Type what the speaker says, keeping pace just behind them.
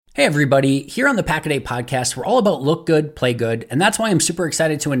Hey everybody, here on the Pack-A-Day podcast, we're all about look good, play good, and that's why I'm super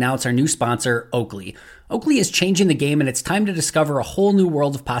excited to announce our new sponsor, Oakley. Oakley is changing the game and it's time to discover a whole new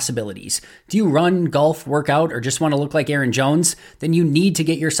world of possibilities. Do you run, golf, work out, or just want to look like Aaron Jones? Then you need to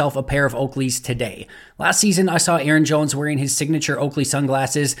get yourself a pair of Oakleys today. Last season, I saw Aaron Jones wearing his signature Oakley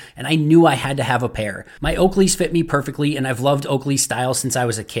sunglasses, and I knew I had to have a pair. My Oakleys fit me perfectly, and I've loved Oakley style since I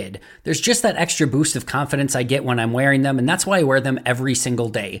was a kid. There's just that extra boost of confidence I get when I'm wearing them, and that's why I wear them every single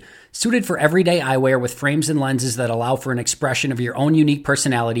day. Suited for everyday eyewear with frames and lenses that allow for an expression of your own unique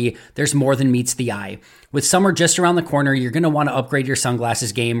personality, there's more than meets the eye. With summer just around the corner, you're going to want to upgrade your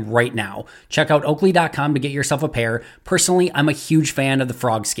sunglasses game right now. Check out Oakley.com to get yourself a pair. Personally, I'm a huge fan of the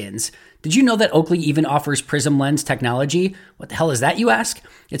frog skins. Did you know that Oakley even offers prism lens technology? What the hell is that, you ask?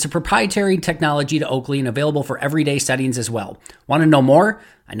 It's a proprietary technology to Oakley and available for everyday settings as well. Want to know more?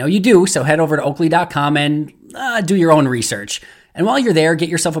 I know you do, so head over to Oakley.com and do your own research. And while you're there, get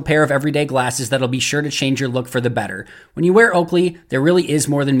yourself a pair of everyday glasses that'll be sure to change your look for the better. When you wear Oakley, there really is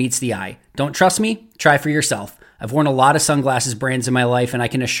more than meets the eye. Don't trust me? Try for yourself. I've worn a lot of sunglasses brands in my life, and I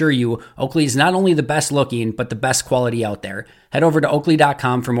can assure you, Oakley is not only the best looking, but the best quality out there. Head over to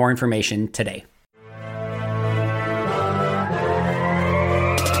Oakley.com for more information today.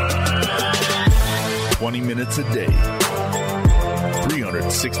 Minutes a day,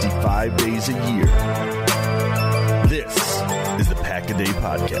 365 days a year. This is the Pack-A-Day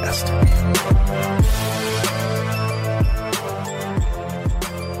Podcast.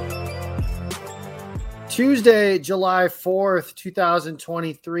 Tuesday, July 4th,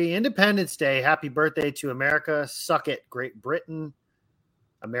 2023, Independence Day. Happy birthday to America. Suck it, Great Britain.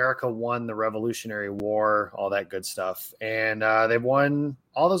 America won the Revolutionary War, all that good stuff. And they've won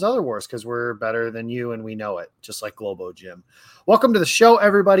all those other wars because we're better than you and we know it, just like Globo Jim. Welcome to the show,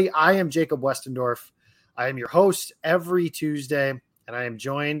 everybody. I am Jacob Westendorf. I am your host every Tuesday, and I am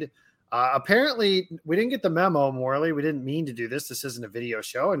joined. Apparently, we didn't get the memo, Morley. We didn't mean to do this. This isn't a video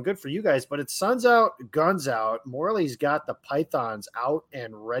show, and good for you guys, but it's sun's out, guns out. Morley's got the pythons out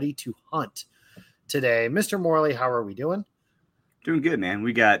and ready to hunt today. Mr. Morley, how are we doing? Doing good, man.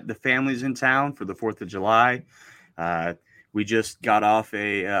 We got the families in town for the 4th of July. We just got off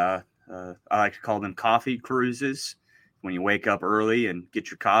I like to call them coffee cruises. When you wake up early and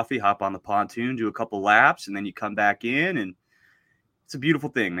get your coffee, hop on the pontoon, do a couple laps, and then you come back in, and it's a beautiful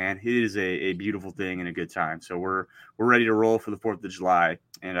thing, man. It is a beautiful thing and a good time. So we're ready to roll for the 4th of July,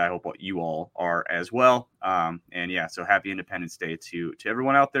 and I hope you all are as well. So happy Independence Day to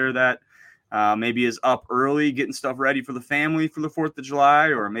everyone out there that maybe is up early getting stuff ready for the family for the 4th of July,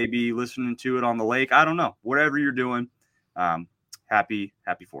 or maybe listening to it on the lake. I don't know. Whatever you're doing, happy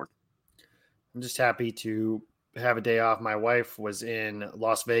 4th. I'm just happy to have a day off. My wife was in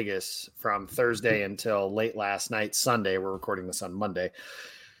Las Vegas from Thursday until late last night, Sunday. We're recording this on Monday.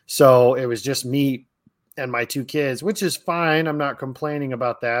 So it was just me and my 2 kids, which is fine. I'm not complaining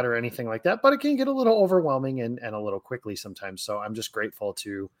about that or anything like that, but it can get a little overwhelming and a little quickly sometimes. So I'm just grateful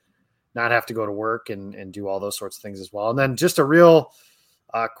to not have to go to work and do all those sorts of things as well. And then just a real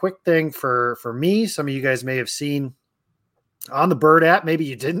quick thing for me. Some of you guys may have seen on the Bird app. Maybe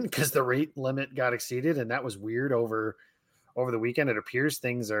you didn't, because the rate limit got exceeded, and that was weird over the weekend. It appears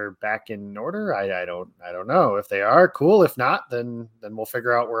things are back in order. I don't know if they are. Cool. If not, then we'll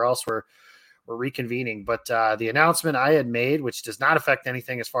figure out where else we're reconvening. But the announcement I had made, which does not affect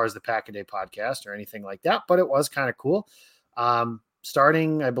anything as far as the Pack-A-Day podcast or anything like that, but it was kind of cool.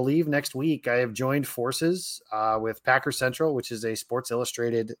 Starting, I believe, next week, I have joined forces with Packers Central, which is a Sports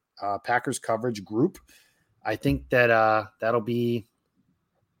Illustrated Packers coverage group. I think that that'll be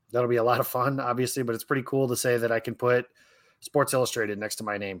a lot of fun, obviously, but it's pretty cool to say that I can put Sports Illustrated next to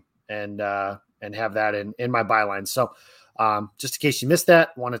my name and have that in my byline. So just in case you missed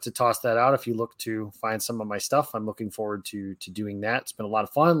that, wanted to toss that out. If you look to find some of my stuff, I'm looking forward to doing that. It's been a lot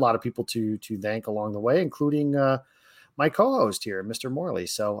of fun, a lot of people to thank along the way, including my co-host here, Mr. Morley.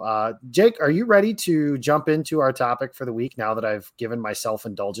 So, Jake, are you ready to jump into our topic for the week now that I've given myself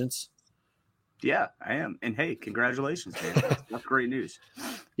indulgence? Yeah, I am. And hey, congratulations, man. That's great news.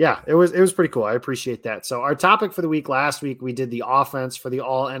 Yeah, it was pretty cool. I appreciate that. So our topic for the week, last week, we did the offense for the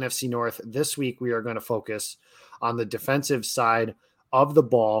all NFC-North. This week, we are going to focus on the defensive side of the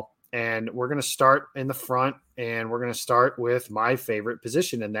ball. And we're going to start in the front, and we're going to start with my favorite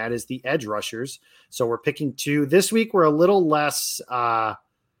position, and that is the edge rushers. So we're picking 2. This week, we're a little less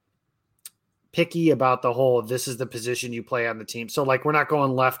picky about the whole, this is the position you play on the team. So like, we're not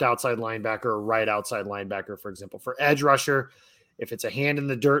going left outside linebacker or right outside linebacker, for example. For edge rusher, if it's a hand in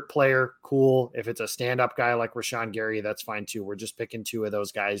the dirt player, cool. If it's a stand-up guy like Rashawn Gary, that's fine too. We're just picking 2 of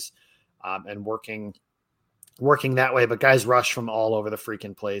those guys and working working that way, but guys rush from all over the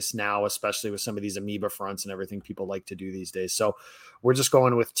freaking place now, especially with some of these amoeba fronts and everything people like to do these days. So we're just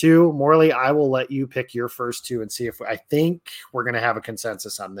going with 2. Morley, I will let you pick your first 2 and see if I think we're going to have a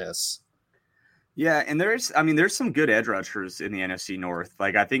consensus on this. Yeah, and there's some good edge rushers in the NFC North.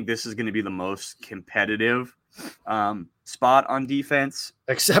 Like, I think this is going to be the most competitive spot on defense.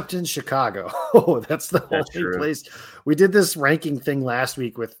 Except in Chicago. That's the only true. place. We did this ranking thing last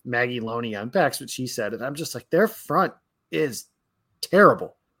week with Maggie Loney unpacks what she said, and I'm just like, their front is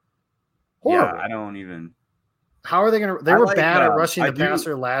terrible. Horrible. Yeah, I don't even. How are they going to? They were like, bad at rushing the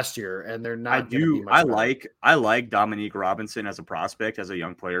passer last year, and they're not. I like Dominique Robinson as a prospect, as a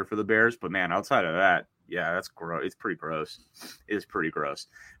young player for the Bears, but man, outside of that, yeah, that's gross. It's pretty gross. It is pretty gross.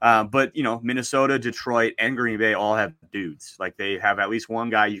 But Minnesota, Detroit, and Green Bay all have dudes. Like, they have at least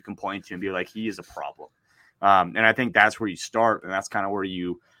one guy you can point to and be like, he is a problem. And I think that's where you start, and that's kind of where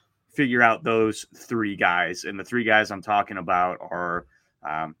you figure out those 3 guys. And the 3 guys I'm talking about are.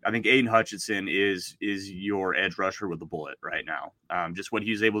 I think Aiden Hutchinson is your edge rusher with the bullet right now. Just what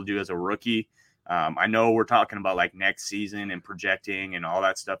he was able to do as a rookie. I know we're talking about like next season and projecting and all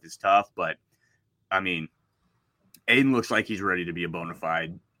that stuff is tough, but I mean, Aiden looks like he's ready to be a bona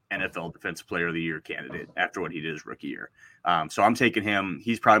fide NFL Defensive Player of the Year candidate after what he did his rookie year. So I'm taking him.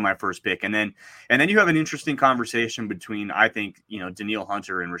 He's probably my first pick. And then you have an interesting conversation between, I think, Danielle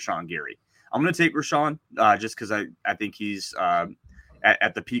Hunter and Rashawn Gary. I'm going to take Rashawn just because I think he's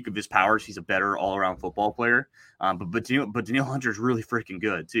at the peak of his powers. He's a better all-around football player. But Danielle Hunter is really freaking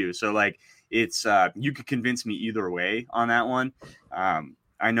good too. So like it's you could convince me either way on that one.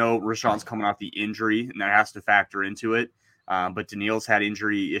 I know Rashawn's coming off the injury and that has to factor into it. But Danielle's had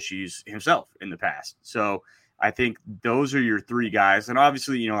injury issues himself in the past. So I think those are your 3 guys. And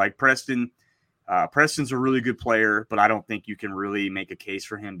obviously, like Preston, Preston's a really good player, but I don't think you can really make a case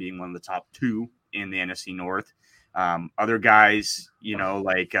for him being one of the top 2 in the NFC North. Other guys,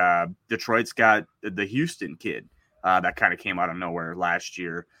 like Detroit's got the Houston kid that kind of came out of nowhere last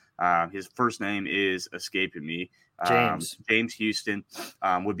year. His first name is escaping me. James Houston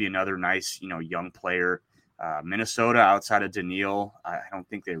would be another nice, young player. Minnesota, outside of Danielle, I don't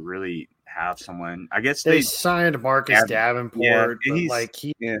think they really have someone. I guess they signed Marcus Davenport.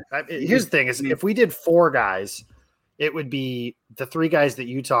 Yeah, here's the thing: is if we did 4 guys, it would be the 3 guys that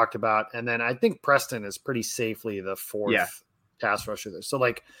you talked about, and then I think Preston is pretty safely the 4th pass rusher there. So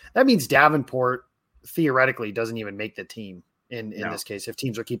like that means Davenport theoretically doesn't even make the team in this case. If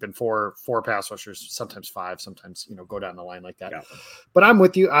teams are keeping 4 pass rushers, sometimes 5, sometimes go down the line like that. Yeah. But I'm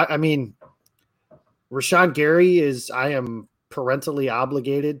with you. I mean, Rashawn Gary I am parentally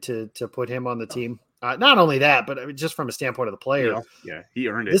obligated to put him on the team. Not only that, but just from a standpoint of the player. Yeah, he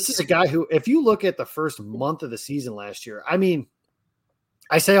earned it. This is a guy who, if you look at the first month of the season last year, I mean,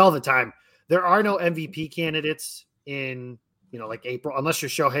 I say all the time, there are no MVP candidates in, like April, unless you're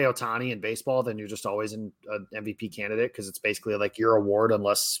Shohei Ohtani in baseball, then you're just always an MVP candidate because it's basically like your award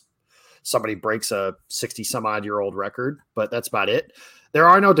unless somebody breaks a 60 some odd year old record, but that's about it. There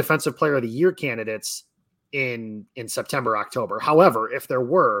are no Defensive Player of the Year candidates in September, October. However, if there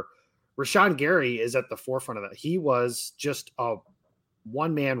were, Rashawn Gary is at the forefront of that. He was just a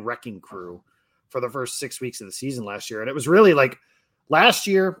one-man wrecking crew for the first 6 weeks of the season last year. And it was really like last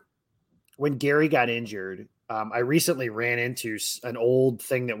year when Gary got injured, I recently ran into an old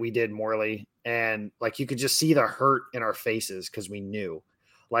thing that we did, Morley, and like you could just see the hurt in our faces because we knew.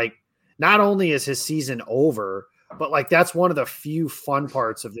 Like, not only is his season over, but like that's one of the few fun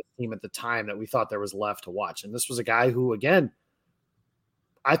parts of the team at the time that we thought there was left to watch. And this was a guy who, again,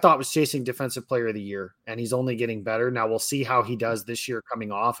 I thought was chasing Defensive Player of the Year, and he's only getting better. Now we'll see how he does this year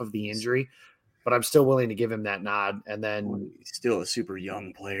coming off of the injury, but I'm still willing to give him that nod. And then he's still a super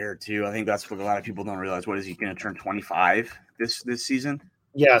young player too. I think that's what a lot of people don't realize. What is he going to turn 25 this season?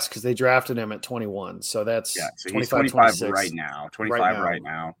 Yes, because they drafted him at 21. So that's so 25 right now. 25 right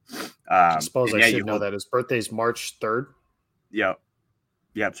now. I suppose I should know that. His birthday's March 3rd. Yep.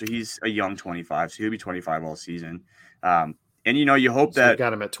 So he's a young 25. So he'll be 25 all season. And, you hope that –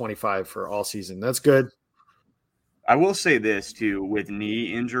 got him at 25 for all season. That's good. I will say this, too. With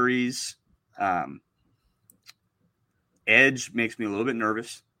knee injuries, edge makes me a little bit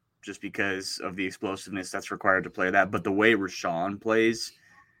nervous just because of the explosiveness that's required to play that. But the way Rashawn plays,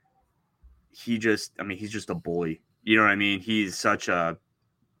 he's just a bully. You know what I mean? He's such a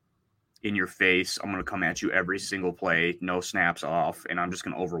in your face, I'm going to come at you every single play, no snaps off, and I'm just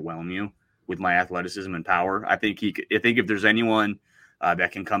going to overwhelm you with my athleticism and power. I think if there's anyone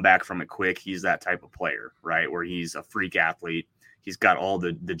that can come back from it quick, he's that type of player, right? Where he's a freak athlete. He's got all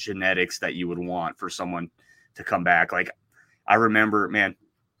the genetics that you would want for someone to come back. Like I remember, man,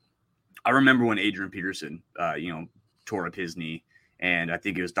 I remember when Adrian Peterson, tore up his knee, and I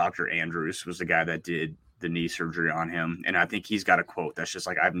think it was Dr. Andrews was the guy that did the knee surgery on him. And I think he's got a quote that's just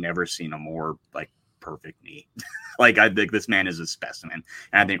like, I've never seen a more like perfect knee. Like, I think this man is a specimen.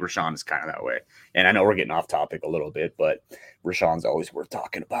 And I think Rashawn is kind of that way. And I know we're getting off topic a little bit, but Rashawn's always worth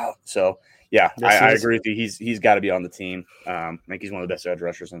talking about. So yeah, I agree with you. He's got to be on the team. I think he's one of the best edge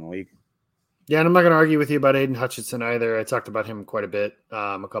rushers in the league. Yeah, and I'm not going to argue with you about Aiden Hutchinson either. I talked about him quite a bit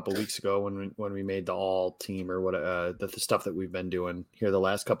a couple of weeks ago when we made the all team or what the stuff that we've been doing here the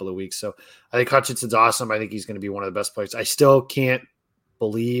last couple of weeks. So I think Hutchinson's awesome. I think he's going to be one of the best players. I still can't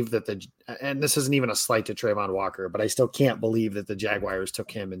believe that and this isn't even a slight to Trayvon Walker, but I still can't believe that the Jaguars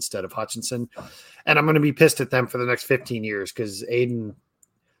took him instead of Hutchinson. And I'm going to be pissed at them for the next 15 years because Aiden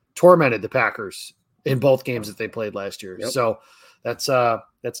tormented the Packers in both games that they played last year. Yep. So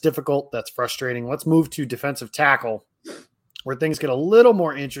that's difficult. That's frustrating. Let's move to defensive tackle where things get a little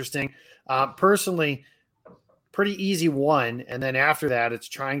more interesting. Personally, pretty easy one. And then after that, it's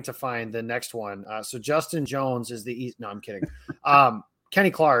trying to find the next one. So Justin Jones is the no, I'm kidding. Kenny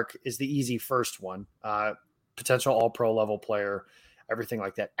Clark is the easy first one. Potential all-pro level player, everything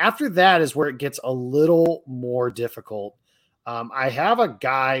like that. After that is where it gets a little more difficult. I have a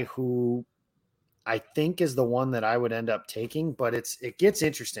guy who I think is the one that I would end up taking, but it gets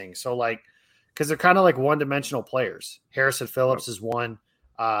interesting. So because they're kind of like one-dimensional players. Harrison Phillips is one.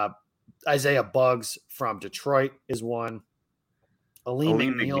 Isaiah Buggs from Detroit is one.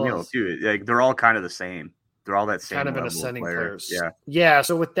 Aleem McNeil too. Like, they're all kind of the same. They're all that same kind of an level ascending of player. players. Yeah.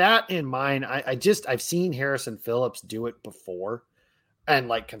 So with that in mind, I've seen Harrison Phillips do it before, and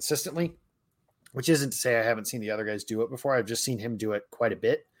like consistently, which isn't to say I haven't seen the other guys do it before. I've just seen him do it quite a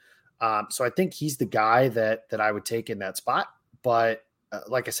bit. So I think he's the guy that I would take in that spot. But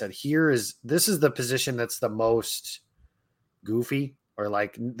like I said, this is the position that's the most goofy, or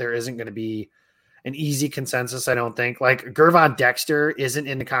like there isn't going to be an easy consensus. I don't think. Like Gervon Dexter isn't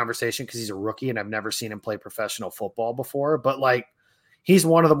in the conversation because he's a rookie and I've never seen him play professional football before, but like he's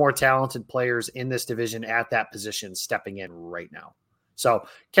one of the more talented players in this division at that position stepping in right now. So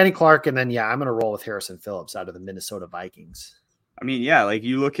Kenny Clark. And then, I'm going to roll with Harrison Phillips out of the Minnesota Vikings. I mean, yeah, like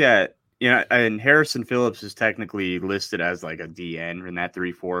you look at, and Harrison Phillips is technically listed as like a DN in that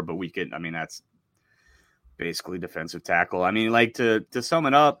 3-4, but that's basically defensive tackle. I mean, like to sum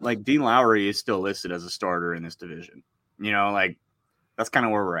it up, like Dean Lowry is still listed as a starter in this division. Like that's kind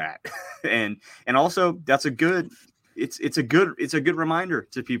of where we're at. and also that's it's a good reminder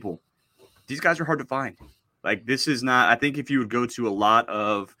to people. These guys are hard to find. Like this is not, I think if you would go to a lot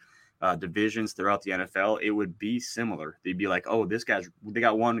of divisions throughout the NFL, it would be similar. They'd be like, oh, they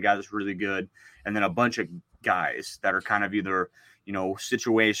got one guy that's really good, and then a bunch of guys that are kind of either,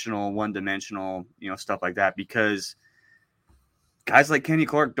 situational, one-dimensional, stuff like that, because guys like Kenny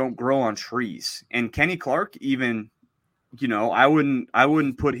Clark don't grow on trees. And Kenny Clark even, I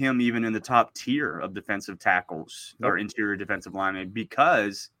wouldn't put him even in the top tier of defensive tackles or interior defensive linemen,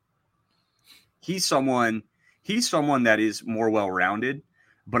 because he's someone that is more well-rounded,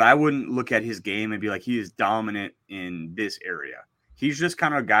 but I wouldn't look at his game and be like, he is dominant in this area. He's just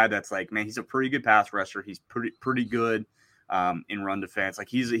kind of a guy that's like, man, he's a pretty good pass rusher. He's pretty good in run defense. Like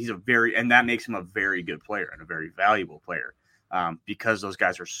he's and that makes him a very good player and a very valuable player because those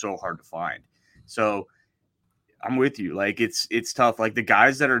guys are so hard to find. So I'm with you. Like it's tough. Like the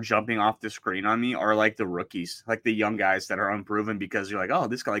guys that are jumping off the screen on me are like the rookies, like the young guys that are unproven, because you're like, oh,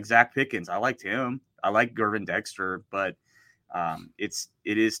 this guy, like Zach Pickens, I liked him. I like Gervon Dexter, but it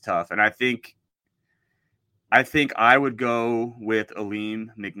is tough. And I think I would go with Aleem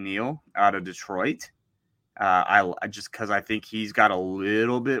McNeil out of Detroit. I just because I think he's got a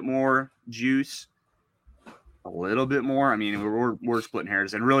little bit more juice, a little bit more. I mean, we're splitting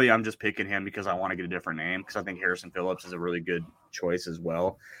hairs, and really, I'm just picking him because I want to get a different name, because I think Harrison Phillips is a really good choice as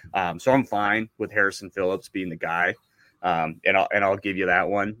well. So I'm fine with Harrison Phillips being the guy, and I'll give you that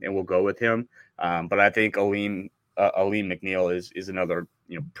one, and we'll go with him. But I think Aleem McNeil is another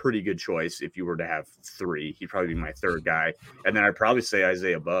pretty good choice. If you were to have three, he'd probably be my third guy, and then I'd probably say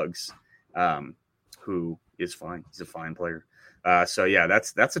Isaiah Buggs, who is fine. He's a fine player. So yeah,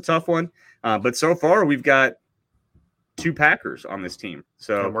 that's a tough one. But so far we've got two Packers on this team.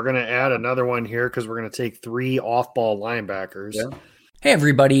 So and we're going to add another one here because we're going to take three off-ball linebackers. Yeah. Hey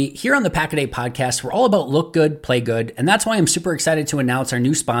everybody, here on the Pack-A-Day podcast, we're all about look good, play good, and that's why I'm super excited to announce our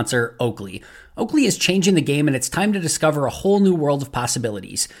new sponsor, Oakley. Oakley is changing the game, and it's time to discover a whole new world of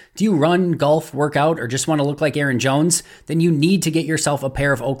possibilities. Do you run, golf, work out, or just want to look like Aaron Jones? Then you need to get yourself a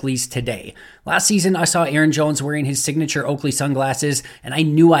pair of Oakleys today. Last season, I saw Aaron Jones wearing his signature Oakley sunglasses, and I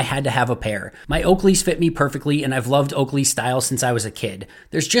knew I had to have a pair. My Oakleys fit me perfectly, and I've loved Oakley style since I was a kid.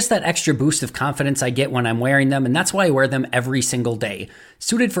 There's just that extra boost of confidence I get when I'm wearing them, and that's why I wear them every single day.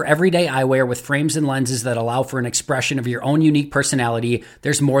 Suited for everyday eyewear with frames and lenses that allow for an expression of your own unique personality,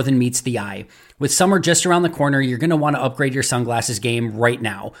 there's more than meets the eye. With summer just around the corner, you're going to want to upgrade your sunglasses game right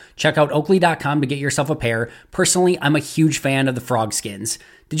now. Check out Oakley.com to get yourself a pair. Personally, I'm a huge fan of the frog skins.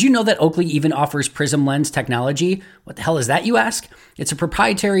 Did you know that Oakley even offers prism lens technology? What the hell is that, you ask? It's a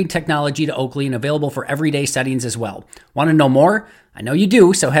proprietary technology to Oakley and available for everyday settings as well. Want to know more? I know you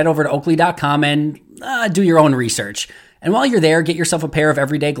do, so head over to Oakley.com and do your own research. And while you're there, get yourself a pair of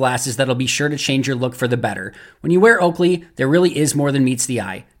everyday glasses that'll be sure to change your look for the better. When you wear Oakley, there really is more than meets the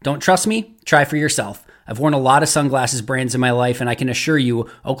eye. Don't trust me? Try for yourself. I've worn a lot of sunglasses brands in my life, and I can assure you,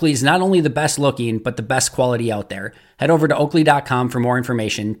 Oakley is not only the best looking, but the best quality out there. Head over to Oakley.com for more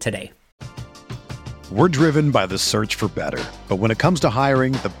information today. We're driven by the search for better. But when it comes to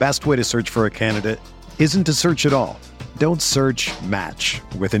hiring, the best way to search for a candidate isn't to search at all. Don't search, match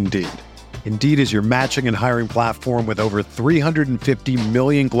with Indeed. Indeed is your matching and hiring platform with over 350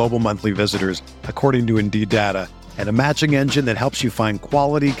 million global monthly visitors, according to Indeed data, and a matching engine that helps you find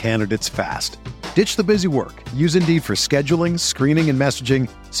quality candidates fast. Ditch the busy work. Use Indeed for scheduling, screening, and messaging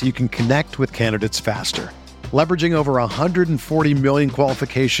so you can connect with candidates faster. Leveraging over 140 million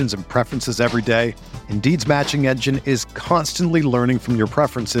qualifications and preferences every day, Indeed's matching engine is constantly learning from your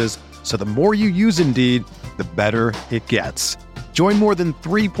preferences, so the more you use Indeed, the better it gets. Join more than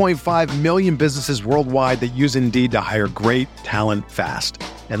 3.5 million businesses worldwide that use Indeed to hire great talent fast.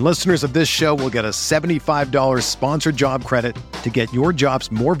 And listeners of this show will get a $75 sponsored job credit to get your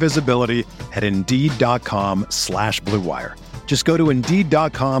jobs more visibility at Indeed.com/Blue Wire. Just go to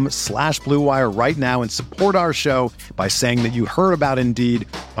Indeed.com/Blue Wire right now and support our show by saying that you heard about Indeed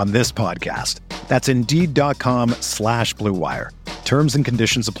on this podcast. That's Indeed.com/Blue Wire. Terms and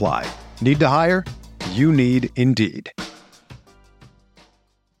conditions apply. Need to hire? You need Indeed.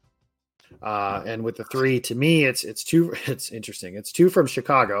 And with the three, to me, it's two. It's interesting. It's two from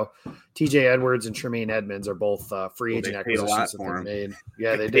Chicago. TJ Edwards and Tremaine Edmonds are both free agent acquisitions that they made.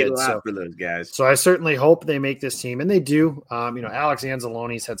 Yeah, they did. A lot for those guys. So I certainly hope they make this team, and they do. Alex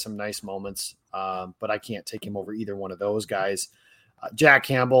Anzalone's had some nice moments, but I can't take him over either one of those guys. Jack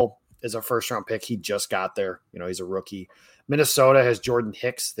Campbell is a first-round pick. He just got there. He's a rookie. Minnesota has Jordan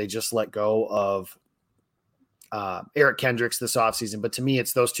Hicks. They just let go of Eric Kendricks this offseason. But to me,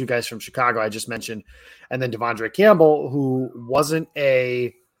 it's those two guys from Chicago I just mentioned. And then Devondre Campbell, who wasn't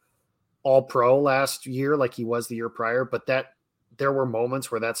a all-pro last year like he was the year prior, but that there were moments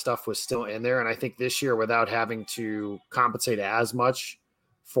where that stuff was still in there. And I think this year, without having to compensate as much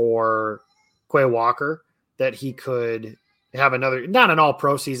for Quay Walker, that he could have another, not an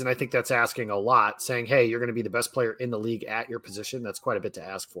all-pro season. I think that's asking a lot, saying, hey, you're going to be the best player in the league at your position. That's quite a bit to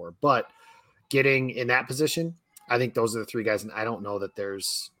ask for. But getting in that position, I think those are the three guys. And I don't know that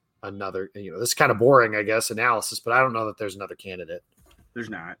there's another, this is kind of boring, I guess, analysis, but I don't know that there's another candidate. There's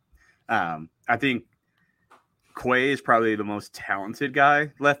not. I think Quay is probably the most talented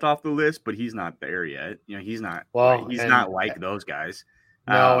guy left off the list, but he's not there yet. He's not, not like those guys.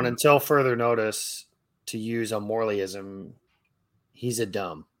 No. And until further notice, to use a Morleyism, he's a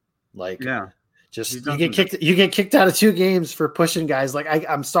dumb. Just you get kicked out of 2 games for pushing guys.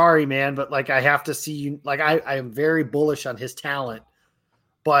 I'm sorry, man, but I have to see you. I am very bullish on his talent,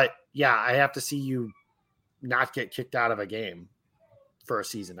 but yeah, I have to see you not get kicked out of a game for a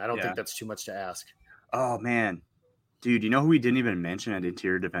season. I don't think that's too much to ask. Oh man, dude, who we didn't even mention at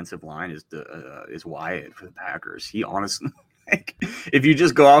interior defensive line is Wyatt for the Packers. He honestly, if you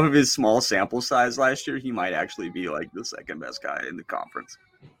just go off of his small sample size last year, he might actually be the second best guy in the conference.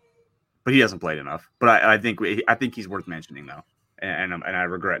 But he hasn't played enough. But I think he's worth mentioning though, and I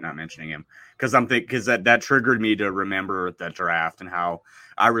regret not mentioning him because that triggered me to remember the draft and how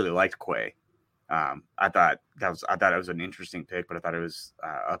I really liked Quay. I thought it was an interesting pick, but I thought it was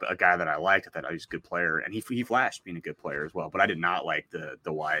a guy that I liked. I thought he was a good player, and he flashed being a good player as well. But I did not like the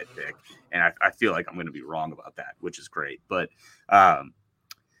Wyatt pick, and I feel like I'm going to be wrong about that, which is great. But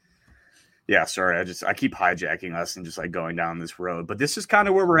yeah, sorry. I keep hijacking us and just going down this road, but this is kind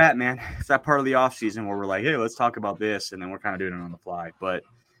of where we're at, man. It's that part of the off season where we're like, hey, let's talk about this. And then we're kind of doing it on the fly. But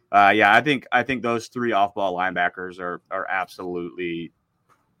yeah, I think those 3 off-ball linebackers are absolutely,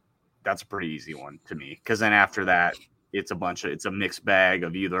 that's a pretty easy one to me. Cause then after that, it's a mixed bag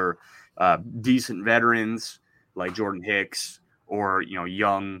of either decent veterans like Jordan Hicks or,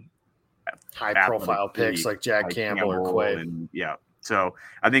 young high-profile picks like Jack Campbell or Quay. And so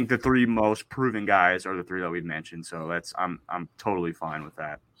I think the three most proven guys are the three that we've mentioned. So I'm totally fine with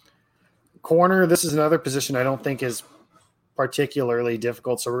that. Corner, this is another position I don't think is particularly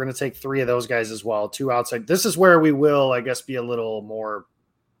difficult. So we're going to take three of those guys as well. Two outside. This is where we will, I guess, be a little more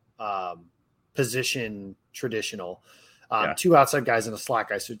position traditional. Two outside guys and a slot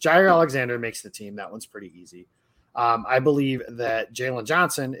guy. So Jair Alexander makes the team. That one's pretty easy. I believe that Jalen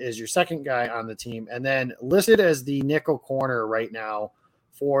Johnson is your second guy on the team. And then listed as the nickel corner right now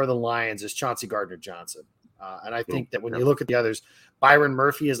for the Lions is Chauncey Gardner-Johnson. And I think that when you look at the others, Byron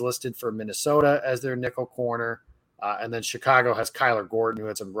Murphy is listed for Minnesota as their nickel corner. And then Chicago has Kyler Gordon, who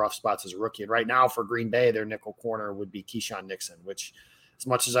had some rough spots as a rookie. And right now for Green Bay, their nickel corner would be Keyshawn Nixon, which as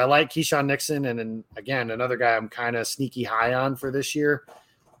much as I like Keyshawn Nixon, and then again, another guy I'm kind of sneaky high on for this year,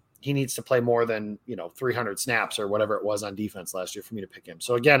 he needs to play more than 300 snaps or whatever it was on defense last year for me to pick him.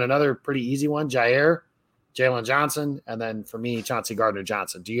 So again, another pretty easy one, Jair, Jalen Johnson, and then for me, Chauncey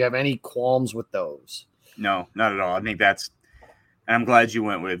Gardner-Johnson. Do you have any qualms with those? No, not at all. I think and I'm glad you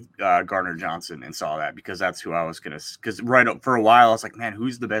went with Gardner-Johnson and saw that, because that's who I was going to, because right up for a while, I was like, man,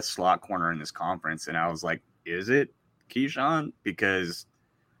 who's the best slot corner in this conference? And I was like, is it Keyshawn?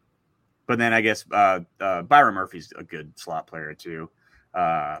 But then I guess Byron Murphy's a good slot player too.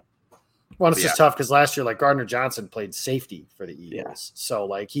 Well, it's just tough because last year, like Gardner-Johnson played safety for the Eagles. Yeah. So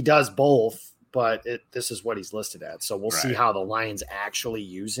like he does both, but this is what he's listed at. So we'll see how the Lions actually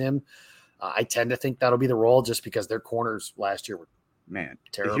use him. I tend to think that'll be the role just because their corners last year were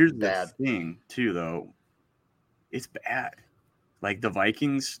terrible. Here's the thing too, though. It's bad. Like the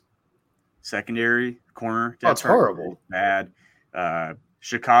Vikings secondary corner. That's horrible. Bad.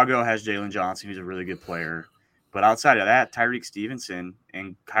 Chicago has Jalen Johnson, who's a really good player. But outside of that, Tyreek Stevenson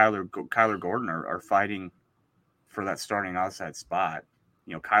and Kyler Gordon are fighting for that starting outside spot.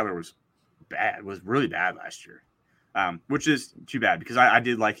 Kyler was really bad last year, which is too bad because I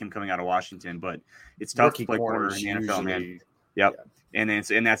did like him coming out of Washington, but it's tough to play corner in the NFL, man. Yep. Yeah. And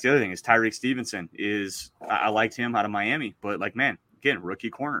that's the other thing is Tyreek Stevenson I liked him out of Miami, but again,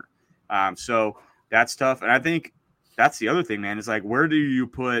 rookie corner. So that's tough. And I think that's the other thing, man, is like, where do you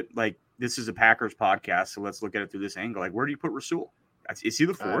put, this is a Packers podcast, so let's look at it through this angle. Like, where do you put Rasul? Is he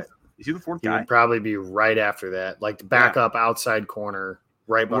the fourth? Is he the fourth guy? He would probably be right after that, like the backup outside corner,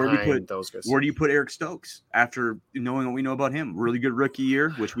 right behind those guys. Where do you put Eric Stokes after knowing what we know about him? Really good rookie year,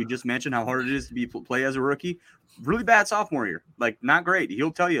 which we just mentioned how hard it is to play as a rookie. Really bad sophomore year, not great.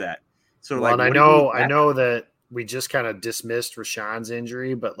 He'll tell you that. So, and I know that we just kind of dismissed Rashawn's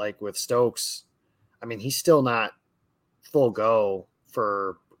injury, but with Stokes, he's still not full go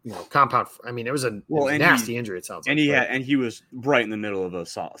for. Compound. It was a nasty injury. It sounds like. And he was right in the middle of a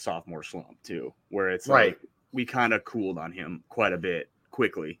sophomore slump too, where it's we kind of cooled on him quite a bit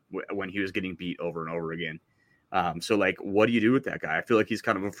quickly when he was getting beat over and over again. So what do you do with that guy? I feel like he's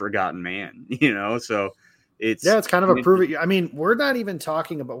kind of a forgotten man, So it's kind of a prove it. We're not even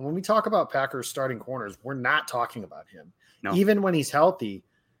talking about when we talk about Packers starting corners, we're not talking about him. No. Even when he's healthy,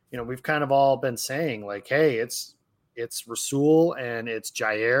 we've kind of all been saying hey, it's Rasul and it's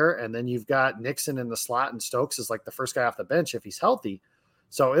Jair, and then you've got Nixon in the slot, and Stokes is the first guy off the bench if he's healthy.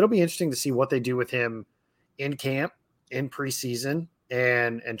 So it'll be interesting to see what they do with him in camp, in preseason,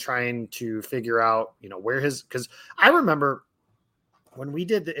 and trying to figure out, where because I remember when we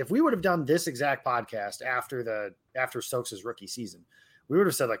did if we would have done this exact podcast after Stokes' rookie season, we would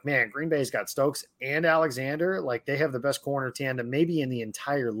have said man, Green Bay's got Stokes and Alexander, they have the best corner tandem maybe in the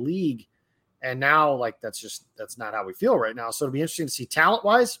entire league. And now, that's not how we feel right now. So it'll be interesting to see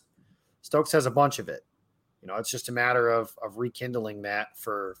talent-wise. Stokes has a bunch of it. It's just a matter of rekindling that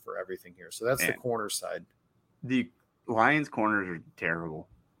for everything here. So that's the corner side. The Lions corners are terrible.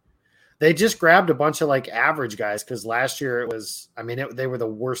 They just grabbed a bunch of average guys because last year it was. They were the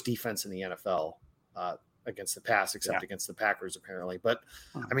worst defense in the NFL against the pass, except against the Packers apparently. But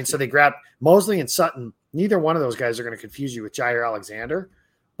so they grabbed Mosley and Sutton. Neither one of those guys are going to confuse you with Jair Alexander,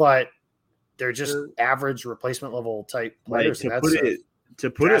 but they're just average replacement level type players. To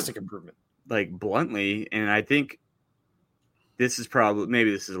put it improvement. Bluntly, and I think this is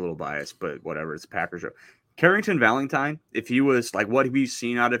maybe this is a little biased, but whatever. It's Packers. Carrington Valentine, if he was what we've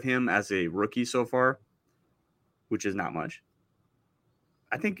seen out of him as a rookie so far, which is not much.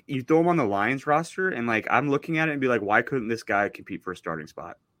 I think you throw him on the Lions roster, and I'm looking at it and be why couldn't this guy compete for a starting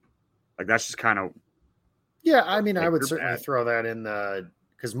spot? That's just kind of. Yeah, I would certainly throw that in the.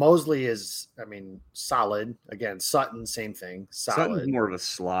 Because Mosley is, solid. Again, Sutton, same thing. Solid. Sutton's more of a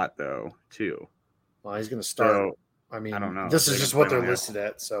slot, though, too. Well, he's going to start. So, I don't know. This is just what they're listed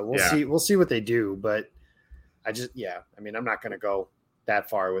at. So we'll see. We'll see what they do. But I'm not going to go that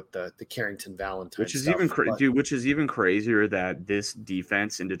far with the Carrington Valentine, which is stuff, which is even crazier that this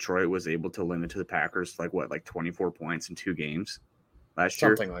defense in Detroit was able to limit to the Packers like 24 points in 2 games last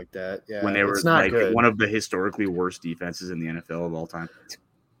year, something like that. Yeah, when they were it's not like good. one of the historically worst defenses in the NFL of all time.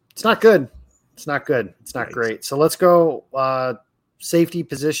 It's not good. It's not good. It's not great. So let's go safety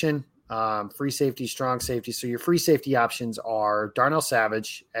position, free safety, strong safety. So your free safety options are Darnell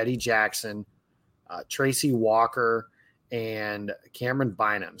Savage, Eddie Jackson, Tracy Walker, and Cameron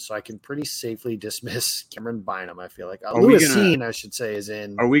Bynum. So I can pretty safely dismiss Cameron Bynum, I feel like. Lewis Cine, I should say, is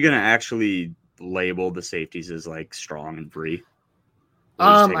in. Are we going to actually label the safeties as like strong and free?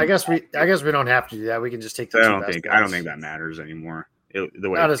 I guess we don't have to do that. We can just take the I don't think that matters anymore.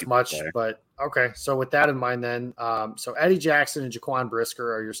 Not as much, but okay. So with that in mind, then, so Eddie Jackson and Jaquan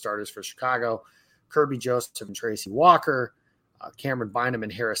Brisker are your starters for Chicago. Kirby Joseph and Tracy Walker, Cameron Bynum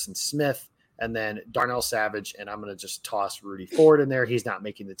and Harrison Smith, and then Darnell Savage. And I'm going to just toss Rudy Ford in there. He's not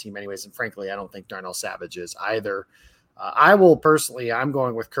making the team anyways, and frankly, I don't think Darnell Savage is either. I'm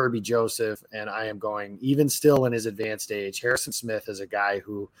going with Kirby Joseph, and I am going, even still in his advanced age, Harrison Smith is a guy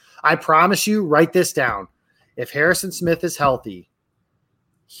who, I promise you, write this down. If Harrison Smith is healthy,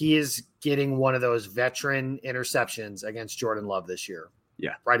 he is getting one of those veteran interceptions against Jordan Love this year.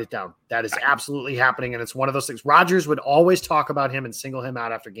 Yeah. Write it down. That is absolutely happening, and it's one of those things. Rodgers would always talk about him and single him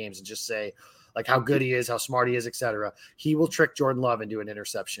out after games and just say, like, how good he is, how smart he is, etc. He will trick Jordan Love into an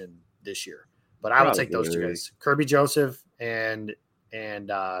interception this year. But I will take those 2 guys, Kirby Joseph and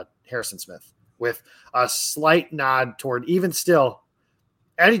Harrison Smith, with a slight nod toward, even still,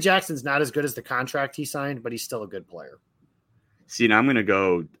 Eddie Jackson's not as good as the contract he signed, but he's still a good player. See, now I'm going to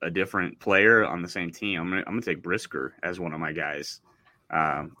go a different player on the same team. I'm going to take Brisker as one of my guys.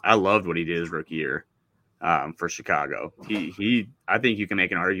 I loved what he did his rookie year for Chicago. I think you can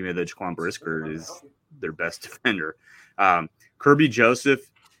make an argument that Jaquan Brisker is their best defender. Kirby Joseph,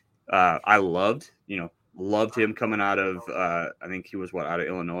 I loved him coming out of, I think he was out of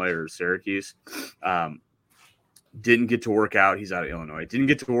Illinois or Syracuse. Didn't get to work out. He's out of Illinois. Didn't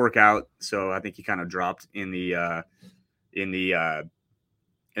get to work out. So I think he kind of dropped in the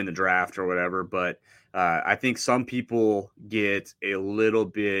draft or whatever. But I think some people get a little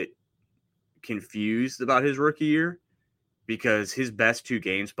bit confused about his rookie year because his best 2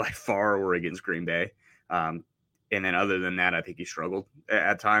 games by far were against Green Bay. And then other than that, I think he struggled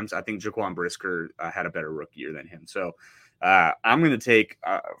at times. I think Jaquan Brisker had a better rookie year than him. So I'm going to take,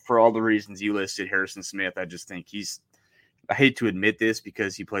 for all the reasons you listed, Harrison Smith. I just think I hate to admit this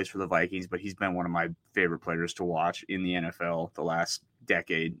because he plays for the Vikings, but he's been one of my favorite players to watch in the NFL the last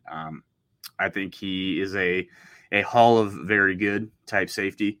decade. I think he is a Hall of Very Good type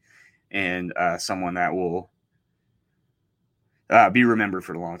safety and someone that will be remembered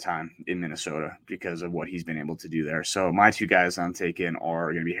for a long time in Minnesota because of what he's been able to do there. So my 2 guys I'm taking are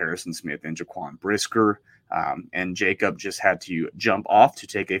going to be Harrison Smith and Jaquan Brisker. And Jacob just had to jump off to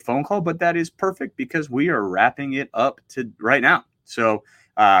take a phone call, but that is perfect because we are wrapping it up to right now. So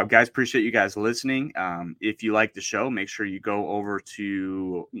guys, appreciate you guys listening. If you like the show, make sure you go over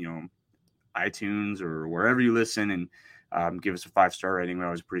to, iTunes or wherever you listen and give us a 5-star rating. We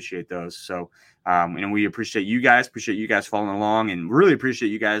always appreciate those. So, we appreciate you guys following along, and really appreciate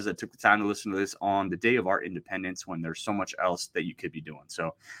you guys that took the time to listen to this on the day of our independence when there's so much else that you could be doing.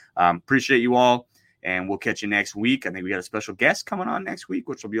 So, appreciate you all, and we'll catch you next week. I think we got a special guest coming on next week,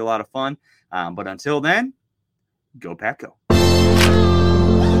 which will be a lot of fun. But until then, go Pack Go.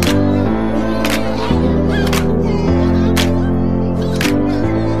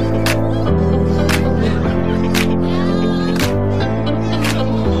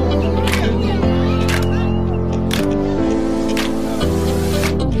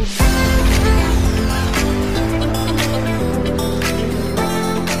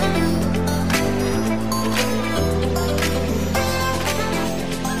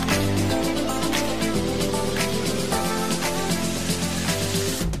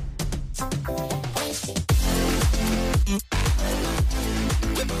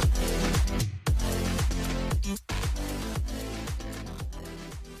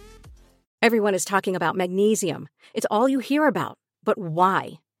 Everyone is talking about magnesium. It's all you hear about. But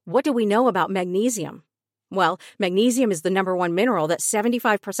why? What do we know about magnesium? Well, magnesium is the #1 mineral that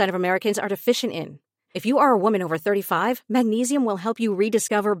 75% of Americans are deficient in. If you are a woman over 35, magnesium will help you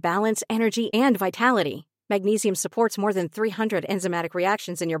rediscover balance, energy, and vitality. Magnesium supports more than 300 enzymatic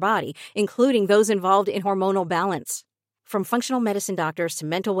reactions in your body, including those involved in hormonal balance. From functional medicine doctors to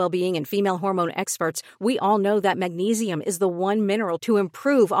mental well-being and female hormone experts, we all know that magnesium is the one mineral to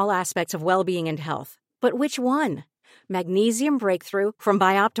improve all aspects of well-being and health. But which one? Magnesium Breakthrough from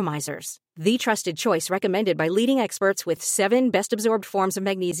Bioptimizers. the trusted choice recommended by leading experts with 7 best-absorbed forms of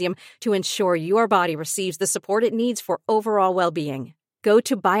magnesium to ensure your body receives the support it needs for overall well-being. Go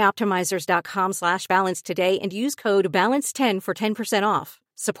to bioptimizers.com/balance today and use code BALANCE10 for 10% off.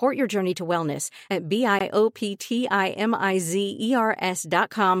 Support your journey to wellness at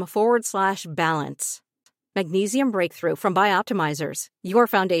bioptimizers.com/balance. Magnesium Breakthrough from Bioptimizers, your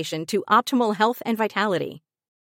foundation to optimal health and vitality.